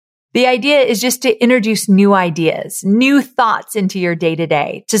The idea is just to introduce new ideas, new thoughts into your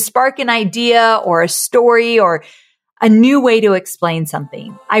day-to-day, to spark an idea or a story or a new way to explain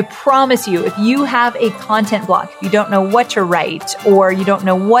something. I promise you, if you have a content block, if you don't know what to write or you don't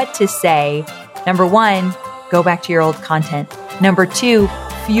know what to say, number one, go back to your old content. Number two,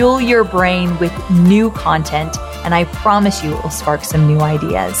 fuel your brain with new content, and I promise you it will spark some new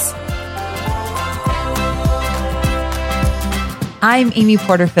ideas. I'm Amy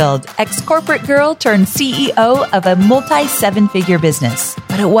Porterfield, ex-corporate girl turned CEO of a multi-seven-figure business.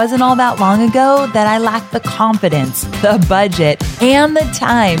 But it wasn't all that long ago that I lacked the confidence, the budget, and the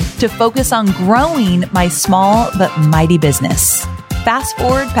time to focus on growing my small but mighty business. Fast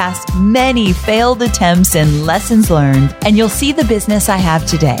forward past many failed attempts and lessons learned, and you'll see the business I have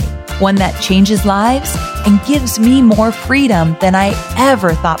today. One that changes lives and gives me more freedom than I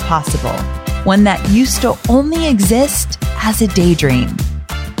ever thought possible. One that used to only exist as a daydream.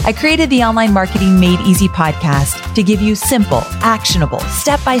 I created the Online Marketing Made Easy podcast to give you simple, actionable,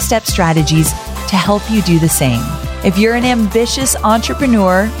 step-by-step strategies to help you do the same. If you're an ambitious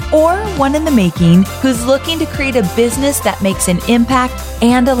entrepreneur or one in the making who's looking to create a business that makes an impact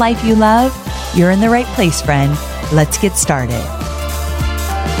and a life you love, you're in the right place, friend. Let's get started.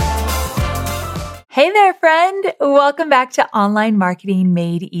 Hey there, friend. Welcome back to Online Marketing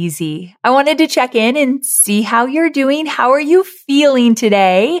Made Easy. I wanted to check in and see how you're doing. How are you feeling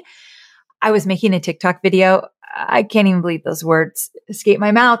today? I was making a TikTok video. I can't even believe those words escape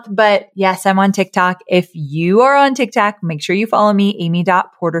my mouth, but yes, I'm on TikTok. If you are on TikTok, make sure you follow me,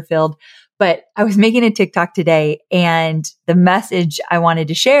 amy.porterfield. But I was making a TikTok today, and the message I wanted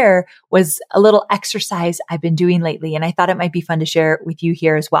to share was a little exercise I've been doing lately, and I thought it might be fun to share it with you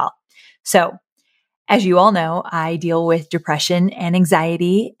here as well. So, as you all know, I deal with depression and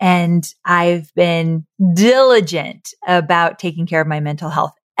anxiety, and I've been diligent about taking care of my mental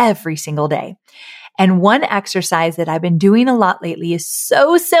health every single day. And one exercise that I've been doing a lot lately is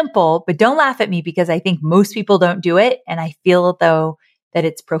so simple, but don't laugh at me because I think most people don't do it, and I feel though that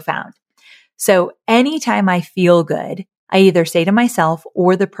it's profound. So anytime I feel good, I either say to myself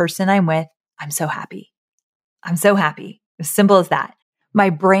or the person I'm with, I'm so happy. I'm so happy. As simple as that. My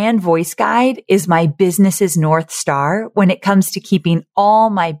brand voice guide is my business's North Star when it comes to keeping all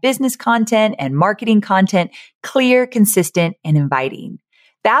my business content and marketing content clear, consistent, and inviting.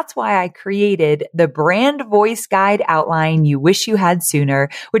 That's why I created the Brand Voice Guide Outline You Wish You Had Sooner,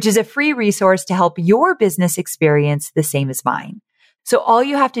 which is a free resource to help your business experience the same as mine. So all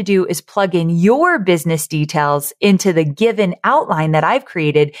you have to do is plug in your business details into the given outline that I've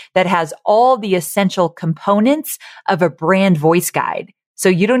created that has all the essential components of a brand voice guide. So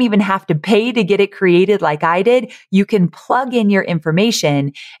you don't even have to pay to get it created like I did. You can plug in your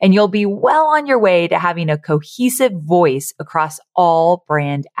information and you'll be well on your way to having a cohesive voice across all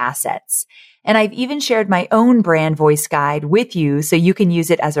brand assets. And I've even shared my own brand voice guide with you so you can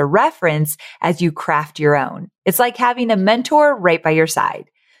use it as a reference as you craft your own. It's like having a mentor right by your side.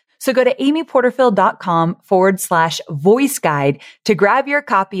 So go to amyporterfield.com/voice guide to grab your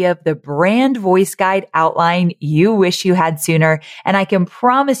copy of the Brand Voice Guide Outline You Wish You Had Sooner. And I can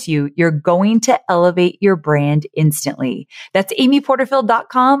promise you, you're going to elevate your brand instantly. That's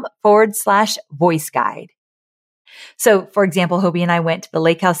amyporterfield.com/voice guide. So for example, Hobie and I went to the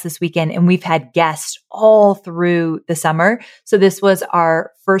lake house this weekend and we've had guests all through the summer. So this was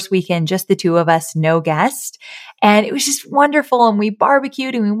our first weekend, just the two of us, no guest. And it was just wonderful. And we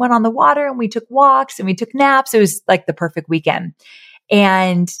barbecued and we went on the water and we took walks and we took naps. It was like the perfect weekend.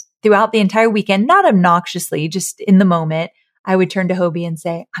 And throughout the entire weekend, not obnoxiously, just in the moment, I would turn to Hobie and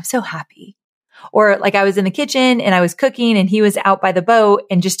say, I'm so happy. Or like I was in the kitchen and I was cooking and he was out by the boat,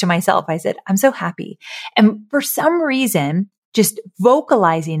 and just to myself, I said, I'm so happy. And for some reason, just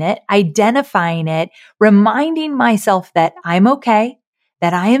vocalizing it, identifying it, reminding myself that I'm okay,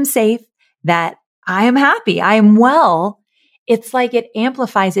 that I am safe, that I am happy, I am well. It's like it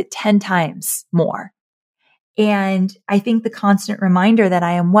amplifies it 10 times more. And I think the constant reminder that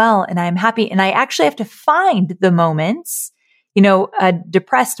I am well and I am happy, and I actually have to find the moments. You know, a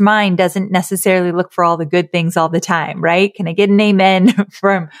depressed mind doesn't necessarily look for all the good things all the time, right? Can I get an amen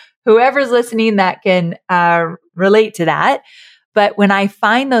from whoever's listening that can relate to that? But when I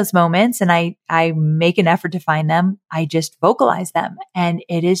find those moments and I make an effort to find them, I just vocalize them. And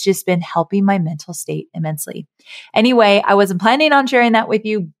it has just been helping my mental state immensely. Anyway, I wasn't planning on sharing that with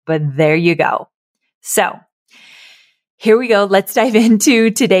you, but there you go. So here we go. Let's dive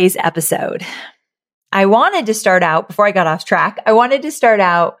into today's episode. I wanted to start out, before I got off track, I wanted to start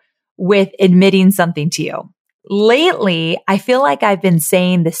out with admitting something to you. Lately, I feel like I've been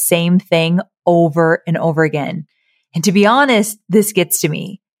saying the same thing over and over again. And to be honest, this gets to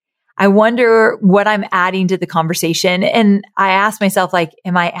me. I wonder what I'm adding to the conversation. And I ask myself, like,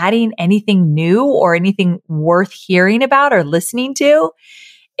 am I adding anything new or anything worth hearing about or listening to?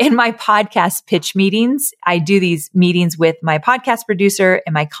 In my podcast pitch meetings, I do these meetings with my podcast producer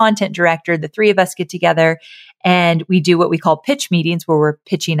and my content director. The three of us get together and we do what we call pitch meetings, where we're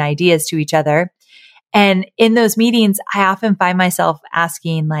pitching ideas to each other. And in those meetings, I often find myself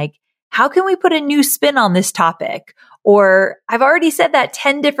asking, like, how can we put a new spin on this topic? Or I've already said that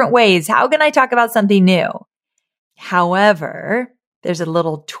 10 different ways. How can I talk about something new? However, there's a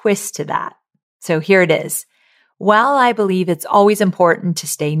little twist to that. So here it is. While I believe it's always important to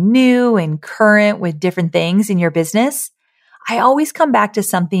stay new and current with different things in your business, I always come back to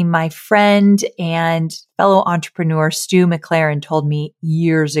something my friend and fellow entrepreneur Stu McLaren told me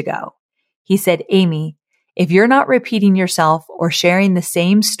years ago. He said, Amy, if you're not repeating yourself or sharing the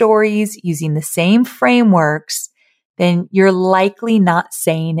same stories, using the same frameworks, then you're likely not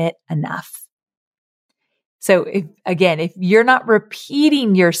saying it enough. So if you're not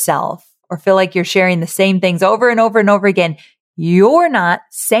repeating yourself or feel like you're sharing the same things over and over and over again, you're not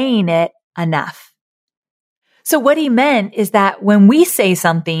saying it enough. So what he meant is that when we say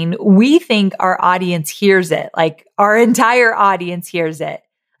something, we think our audience hears it, like our entire audience hears it.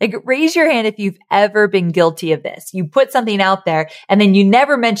 Like, raise your hand if you've ever been guilty of this. You put something out there and then you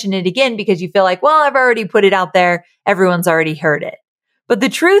never mention it again because you feel like, well, I've already put it out there. Everyone's already heard it. But the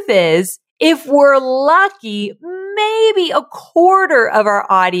truth is, if we're lucky, maybe a quarter of our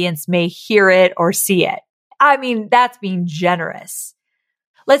audience may hear it or see it. I mean, that's being generous.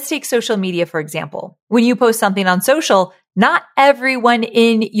 Let's take social media, for example. When you post something on social, not everyone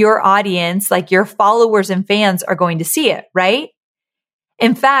in your audience, like your followers and fans, are going to see it, right?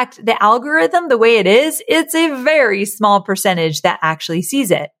 In fact, the algorithm, the way it is, it's a very small percentage that actually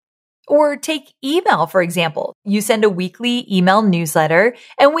sees it. Or take email, for example. You send a weekly email newsletter,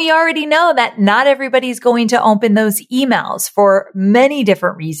 and we already know that not everybody's going to open those emails for many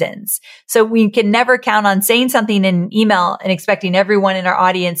different reasons. So we can never count on saying something in an email and expecting everyone in our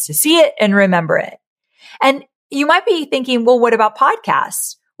audience to see it and remember it. And you might be thinking, well, what about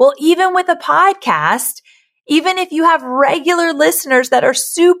podcasts? Well, even with a podcast, even if you have regular listeners that are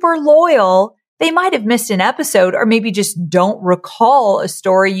super loyal, they might have missed an episode or maybe just don't recall a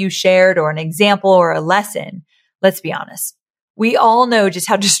story you shared or an example or a lesson. Let's be honest. We all know just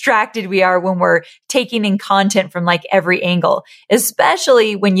how distracted we are when we're taking in content from like every angle,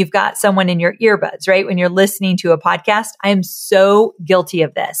 especially when you've got someone in your earbuds, right? When you're listening to a podcast. I am so guilty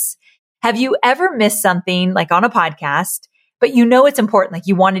of this. Have you ever missed something like on a podcast, but you know it's important, like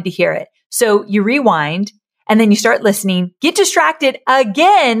you wanted to hear it? So you rewind and then you start listening, get distracted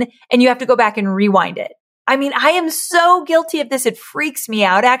again, and you have to go back and rewind it. I mean, I am so guilty of this. It freaks me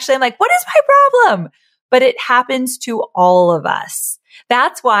out. Actually, I'm like, what is my problem? But it happens to all of us.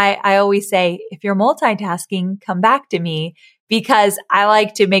 That's why I always say, if you're multitasking, come back to me, because I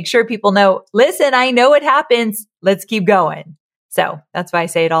like to make sure people know, listen, I know it happens. Let's keep going. So that's why I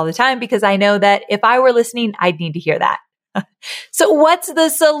say it all the time, because I know that if I were listening, I'd need to hear that. So what's the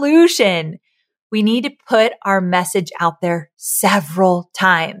solution? We need to put our message out there several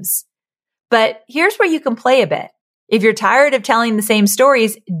times. But here's where you can play a bit. If you're tired of telling the same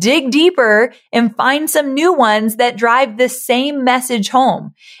stories, dig deeper and find some new ones that drive the same message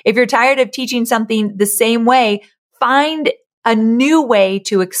home. If you're tired of teaching something the same way, find a new way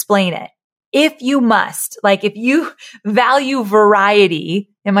to explain it. If you must, like if you value variety,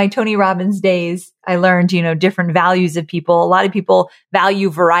 in my Tony Robbins days, I learned, different values of people. A lot of people value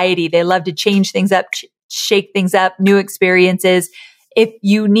variety. They love to change things up, shake things up, new experiences. If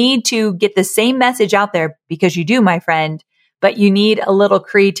you need to get the same message out there, because you do, my friend, but you need a little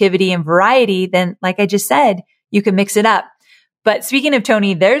creativity and variety, then like I just said, you can mix it up. But speaking of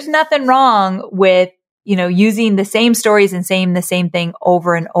Tony, there's nothing wrong with, using the same stories and saying the same thing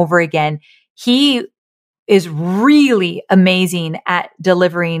over and over again. He is really amazing at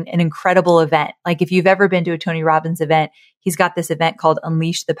delivering an incredible event. Like if you've ever been to a Tony Robbins event, he's got this event called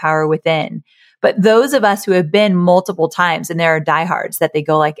Unleash the Power Within. But those of us who have been multiple times, and there are diehards that they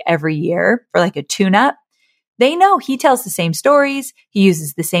go like every year for like a tune-up, they know he tells the same stories. He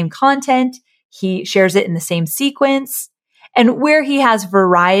uses the same content. He shares it in the same sequence. And where he has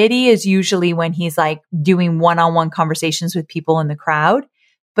variety is usually when he's like doing one-on-one conversations with people in the crowd.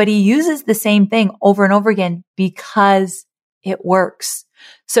 But he uses the same thing over and over again because it works.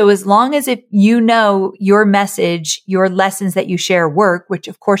 So as long as if you know your message, your lessons that you share work, which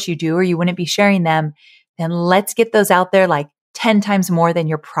of course you do, or you wouldn't be sharing them, then let's get those out there like 10 times more than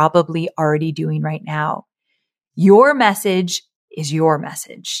you're probably already doing right now. Your message is your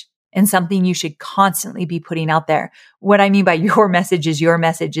message. and something you should constantly be putting out there. What I mean by your message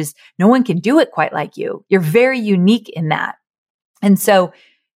is no one can do it quite like you. You're very unique in that. And so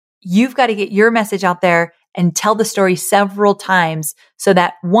you've got to get your message out there and tell the story several times so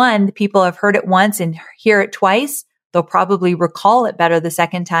that one, the people have heard it once and hear it twice. They'll probably recall it better the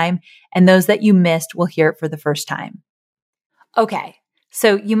second time. And those that you missed will hear it for the first time. Okay.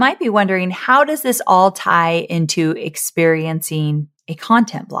 So you might be wondering, how does this all tie into experiencing a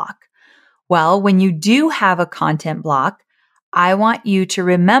content block? Well, when you do have a content block, I want you to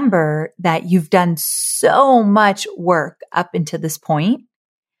remember that you've done so much work up until this point,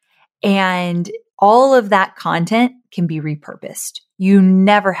 and all of that content can be repurposed. You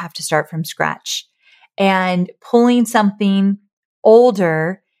never have to start from scratch. And pulling something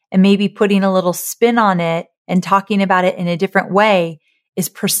older and maybe putting a little spin on it and talking about it in a different way is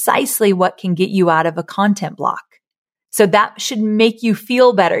precisely what can get you out of a content block. So that should make you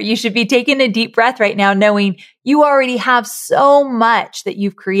feel better. You should be taking a deep breath right now, knowing you already have so much that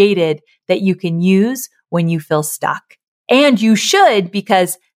you've created that you can use when you feel stuck. And you should,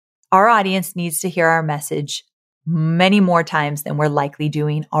 because our audience needs to hear our message many more times than we're likely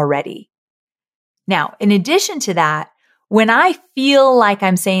doing already. Now, in addition to that, when I feel like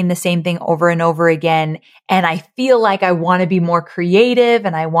I'm saying the same thing over and over again, and I feel like I want to be more creative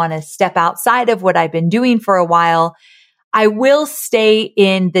and I want to step outside of what I've been doing for a while, I will stay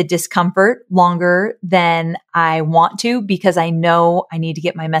in the discomfort longer than I want to because I know I need to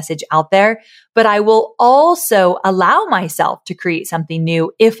get my message out there. But I will also allow myself to create something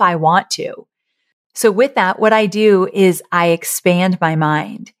new if I want to. So with that, what I do is I expand my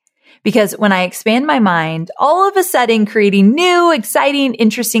mind. Because when I expand my mind, all of a sudden creating new, exciting,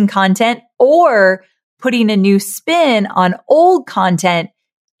 interesting content or putting a new spin on old content,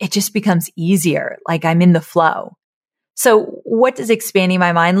 it just becomes easier. Like I'm in the flow. So what does expanding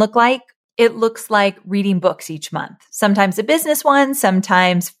my mind look like? It looks like reading books each month, sometimes a business one,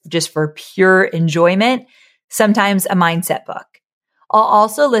 sometimes just for pure enjoyment, sometimes a mindset book. I'll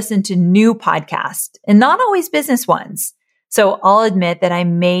also listen to new podcasts and not always business ones. So I'll admit that I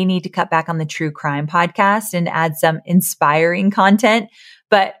may need to cut back on the true crime podcast and add some inspiring content.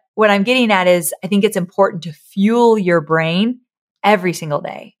 But what I'm getting at is I think it's important to fuel your brain every single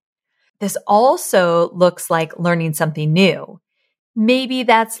day. This also looks like learning something new. Maybe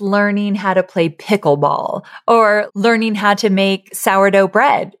that's learning how to play pickleball or learning how to make sourdough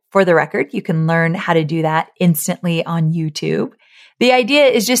bread. For the record, you can learn how to do that instantly on YouTube. The idea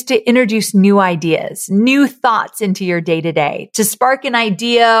is just to introduce new ideas, new thoughts into your day-to-day, to spark an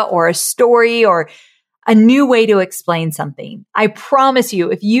idea or a story or a new way to explain something. I promise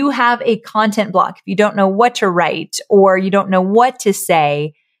you, if you have a content block, if you don't know what to write or you don't know what to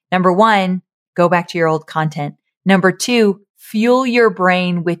say, number one, go back to your old content. Number two, fuel your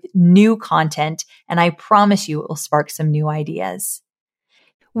brain with new content, and I promise you it will spark some new ideas.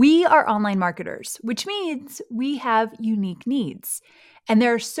 We are online marketers, which means we have unique needs. And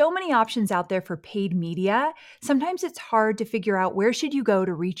there are so many options out there for paid media. Sometimes it's hard to figure out where should you go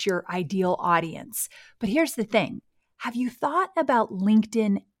to reach your ideal audience. But here's the thing. Have you thought about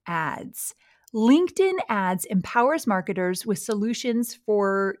LinkedIn ads? LinkedIn ads empowers marketers with solutions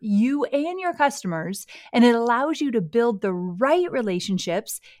for you and your customers, and it allows you to build the right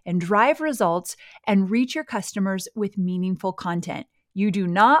relationships and drive results and reach your customers with meaningful content. You do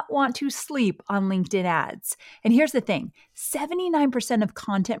not want to sleep on LinkedIn ads. And here's the thing, 79% of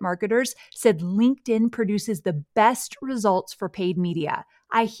content marketers said LinkedIn produces the best results for paid media.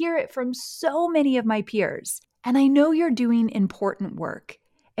 I hear it from so many of my peers. And I know you're doing important work.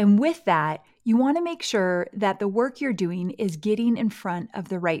 And with that, you want to make sure that the work you're doing is getting in front of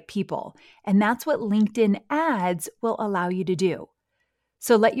the right people. And that's what LinkedIn ads will allow you to do.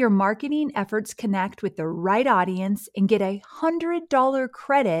 So let your marketing efforts connect with the right audience and get a $100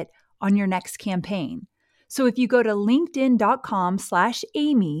 credit on your next campaign. So if you go to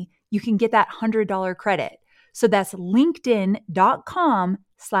linkedin.com/Amy, you can get that $100 credit. So that's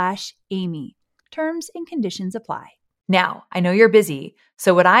linkedin.com/Amy. Terms and conditions apply. Now, I know you're busy.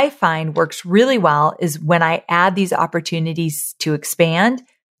 So what I find works really well is when I add these opportunities to expand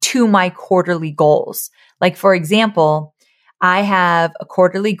to my quarterly goals. Like for example, I have a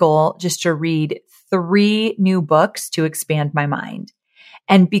quarterly goal just to read 3 new books to expand my mind.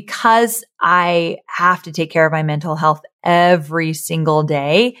 And because I have to take care of my mental health every single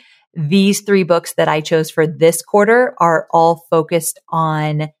day, these 3 books that I chose for this quarter are all focused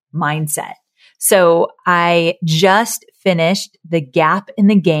on mindset. So I just finished The Gap in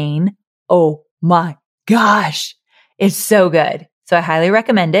the Gain. Oh my gosh. It's so good. So I highly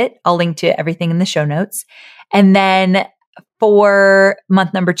recommend it. I'll link to everything in the show notes. And then for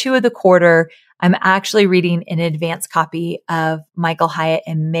month number 2 of the quarter, I'm actually reading an advanced copy of Michael Hyatt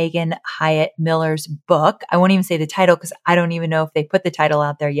and Megan Hyatt Miller's book. I won't even say the title because I don't even know if they put the title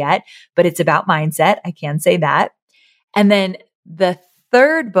out there yet, but it's about mindset. I can say that. And then the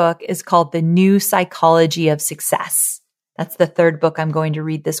third book is called The New Psychology of Success. That's the third book I'm going to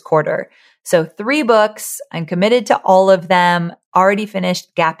read this quarter. So 3 books. I'm committed to all of them, already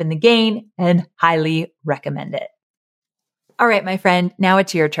finished Gap in the Gain, and highly recommend it. All right, my friend, now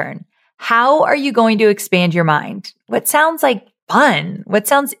it's your turn. How are you going to expand your mind? What sounds like fun? What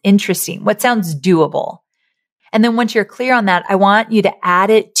sounds interesting? What sounds doable? And then once you're clear on that, I want you to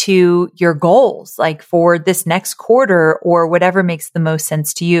add it to your goals, like for this next quarter or whatever makes the most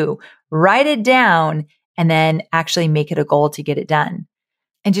sense to you. Write it down and then actually make it a goal to get it done.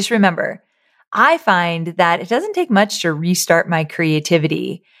 And just remember, I find that it doesn't take much to restart my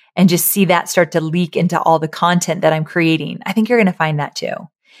creativity and just see that start to leak into all the content that I'm creating. I think you're going to find that too.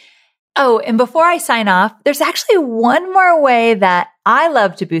 Oh, and before I sign off, there's actually one more way that I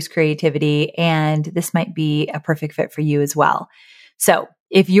love to boost creativity, and this might be a perfect fit for you as well. So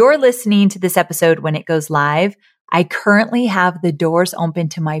if you're listening to this episode when it goes live, I currently have the doors open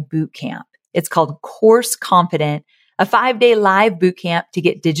to my boot camp. It's called Course Confident, a 5-day live boot camp to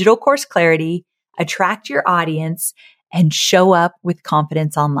get digital course clarity, attract your audience, and show up with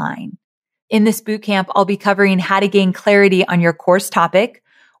confidence online. In this boot camp, I'll be covering how to gain clarity on your course topic,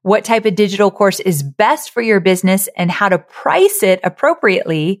 what type of digital course is best for your business and how to price it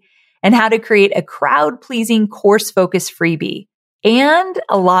appropriately, and how to create a crowd-pleasing course-focused freebie, and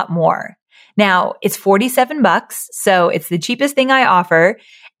a lot more. Now, it's $47, so it's the cheapest thing I offer.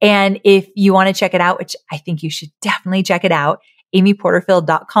 And if you want to check it out, which I think you should definitely check it out,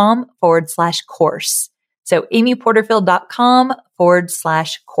 amyporterfield.com/course. So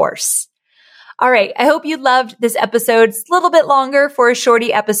amyporterfield.com/course. All right. I hope you loved this episode. It's a little bit longer for a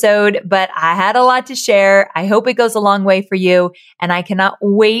shorty episode, but I had a lot to share. I hope it goes a long way for you. And I cannot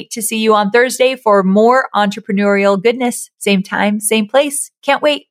wait to see you on Thursday for more entrepreneurial goodness. Same time, same place. Can't wait.